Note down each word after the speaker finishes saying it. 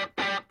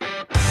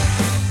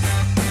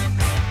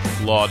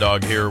Law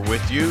Dog here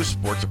with you.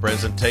 Sports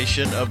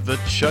presentation of the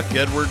Chuck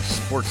Edwards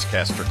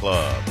Sportscaster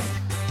Club.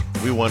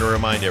 We want to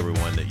remind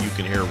everyone that you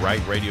can hear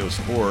Wright Radio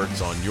Sports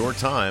on your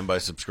time by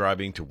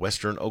subscribing to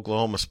Western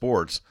Oklahoma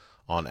Sports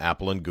on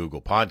Apple and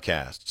Google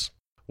Podcasts.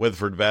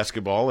 Weatherford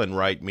basketball and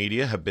Wright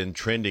Media have been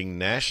trending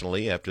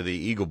nationally after the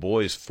Eagle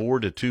boys'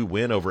 4-2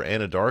 win over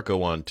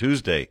Anadarko on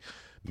Tuesday.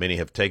 Many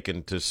have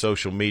taken to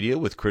social media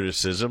with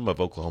criticism of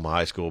Oklahoma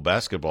high school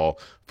basketball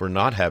for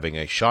not having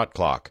a shot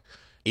clock.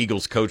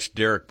 Eagles coach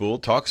Derek Bull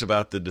talks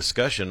about the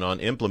discussion on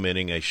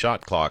implementing a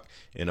shot clock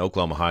in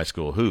Oklahoma high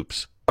school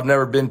hoops. I've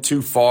never been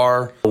too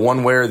far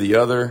one way or the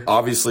other.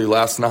 Obviously,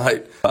 last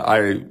night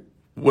I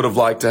would have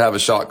liked to have a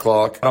shot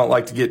clock. I don't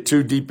like to get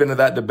too deep into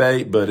that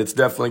debate, but it's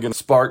definitely going to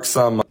spark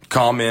some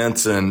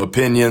comments and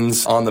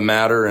opinions on the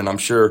matter, and I'm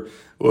sure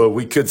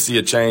we could see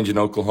a change in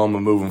Oklahoma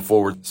moving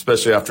forward,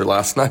 especially after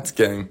last night's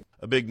game.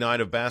 A big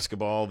night of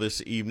basketball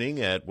this evening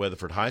at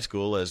Weatherford High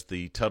School as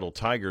the Tuttle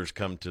Tigers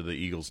come to the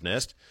Eagles'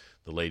 nest.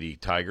 The Lady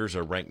Tigers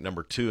are ranked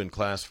number 2 in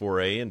Class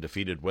 4A and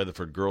defeated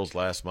Weatherford girls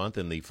last month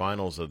in the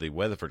finals of the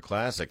Weatherford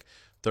Classic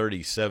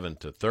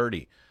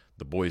 37-30.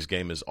 The boys'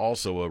 game is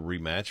also a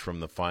rematch from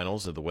the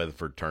finals of the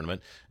Weatherford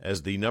tournament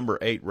as the number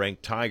 8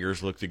 ranked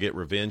Tigers look to get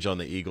revenge on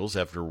the Eagles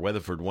after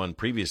Weatherford won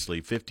previously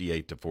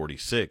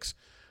 58-46.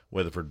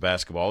 Weatherford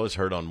basketball is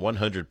heard on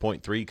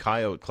 100.3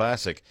 Coyote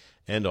Classic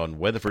and on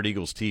Weatherford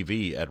Eagles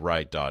TV at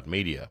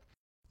Wright.media.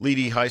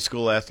 Leedy High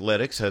School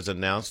Athletics has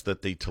announced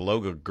that the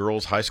Taloga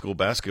girls high school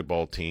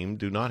basketball team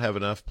do not have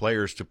enough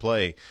players to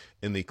play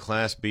in the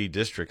Class B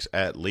districts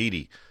at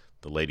Leedy.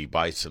 The Lady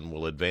Bison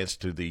will advance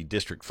to the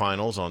district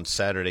finals on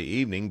Saturday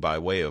evening by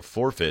way of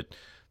forfeit.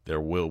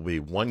 There will be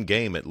one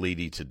game at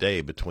Leedy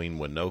today between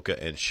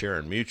Winoka and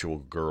Sharon Mutual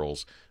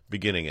girls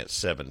beginning at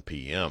 7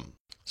 p.m.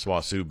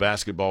 SWOSU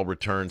basketball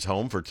returns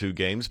home for 2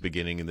 games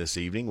beginning this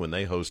evening when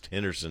they host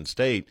Henderson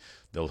State.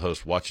 They'll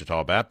host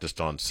Ouachita Baptist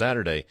on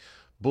Saturday.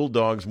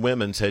 Bulldogs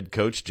women's head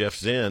coach Jeff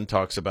Zinn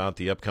talks about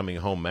the upcoming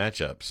home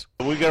matchups.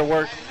 We got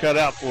work cut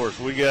out for us.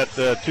 We got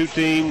 2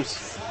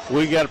 teams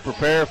we got to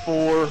prepare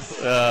for.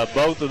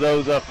 Both of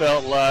those I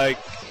felt like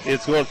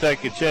it's going to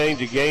take a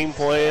change of game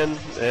plan,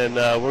 and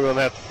we're going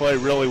to have to play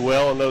really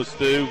well in those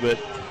 2. But,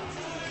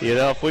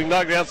 if we can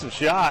knock down some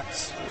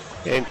shots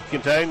and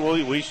contain,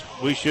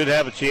 we should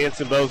have a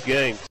chance in both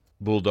games.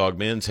 Bulldog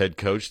men's head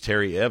coach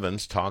Terry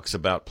Evans talks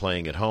about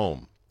playing at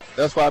home.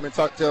 That's why I've been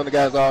telling the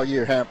guys all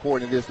year how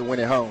important it is to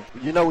win at home.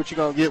 You know what you're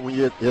going to get when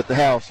you're at the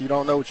house. You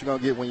don't know what you're going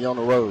to get when you're on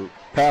the road.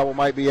 Powell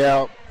might be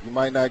out. You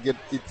might not get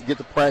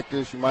to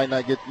practice. You might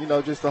not get,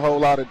 just a whole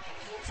lot of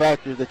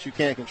factors that you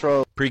can't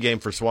control. Pre-game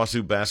for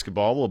SWOSU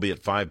basketball will be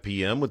at 5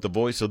 p.m. with the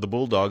voice of the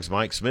Bulldogs,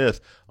 Mike Smith,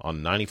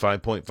 on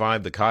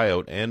 95.5 The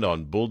Coyote and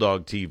on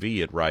Bulldog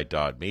TV at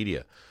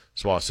Wright.media.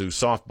 SWOSU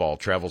softball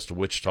travels to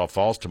Wichita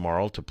Falls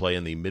tomorrow to play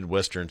in the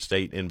Midwestern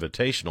State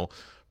Invitational.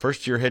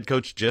 First-year head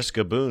coach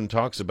Jessica Boone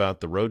talks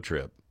about the road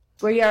trip.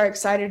 We are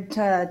excited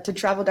to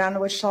travel down to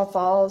Wichita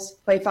Falls,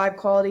 play 5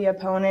 quality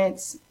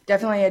opponents.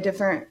 Definitely a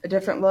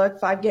different look.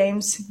 5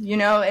 games,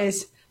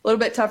 is a little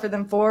bit tougher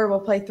than 4.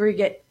 We'll play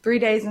 3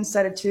 days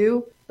instead of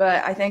 2.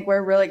 But I think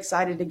we're really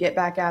excited to get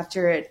back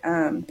after it,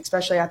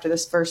 especially after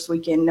this first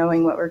weekend,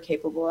 knowing what we're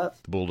capable of.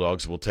 The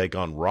Bulldogs will take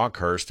on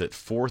Rockhurst at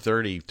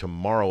 4:30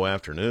 tomorrow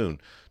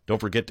afternoon. Don't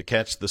forget to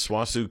catch the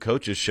SWOSU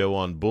Coaches Show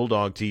on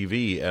Bulldog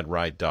TV at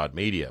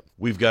Wright.media.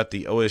 We've got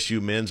the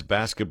OSU Men's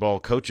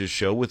Basketball Coaches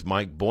Show with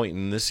Mike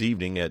Boynton this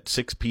evening at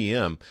 6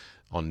 p.m.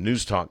 on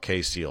News Talk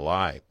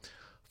KCLI.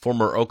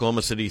 Former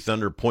Oklahoma City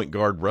Thunder point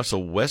guard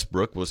Russell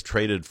Westbrook was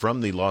traded from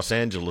the Los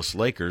Angeles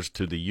Lakers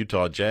to the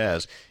Utah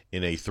Jazz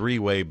in a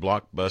 3-way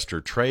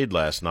blockbuster trade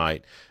last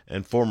night,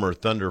 and former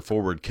Thunder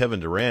forward Kevin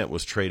Durant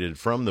was traded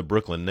from the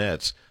Brooklyn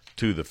Nets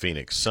to the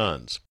Phoenix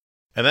Suns.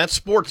 And that's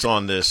sports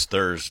on this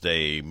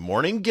Thursday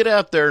morning. Get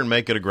out there and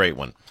make it a great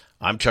one.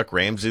 I'm Chuck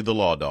Ramsey, the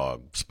Law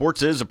Dog.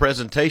 Sports is a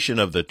presentation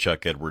of the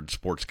Chuck Edwards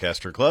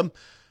Sportscaster Club.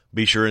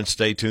 Be sure and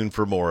stay tuned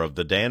for more of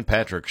the Dan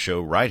Patrick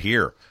Show right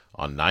here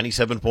on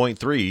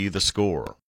 97.3 The Score.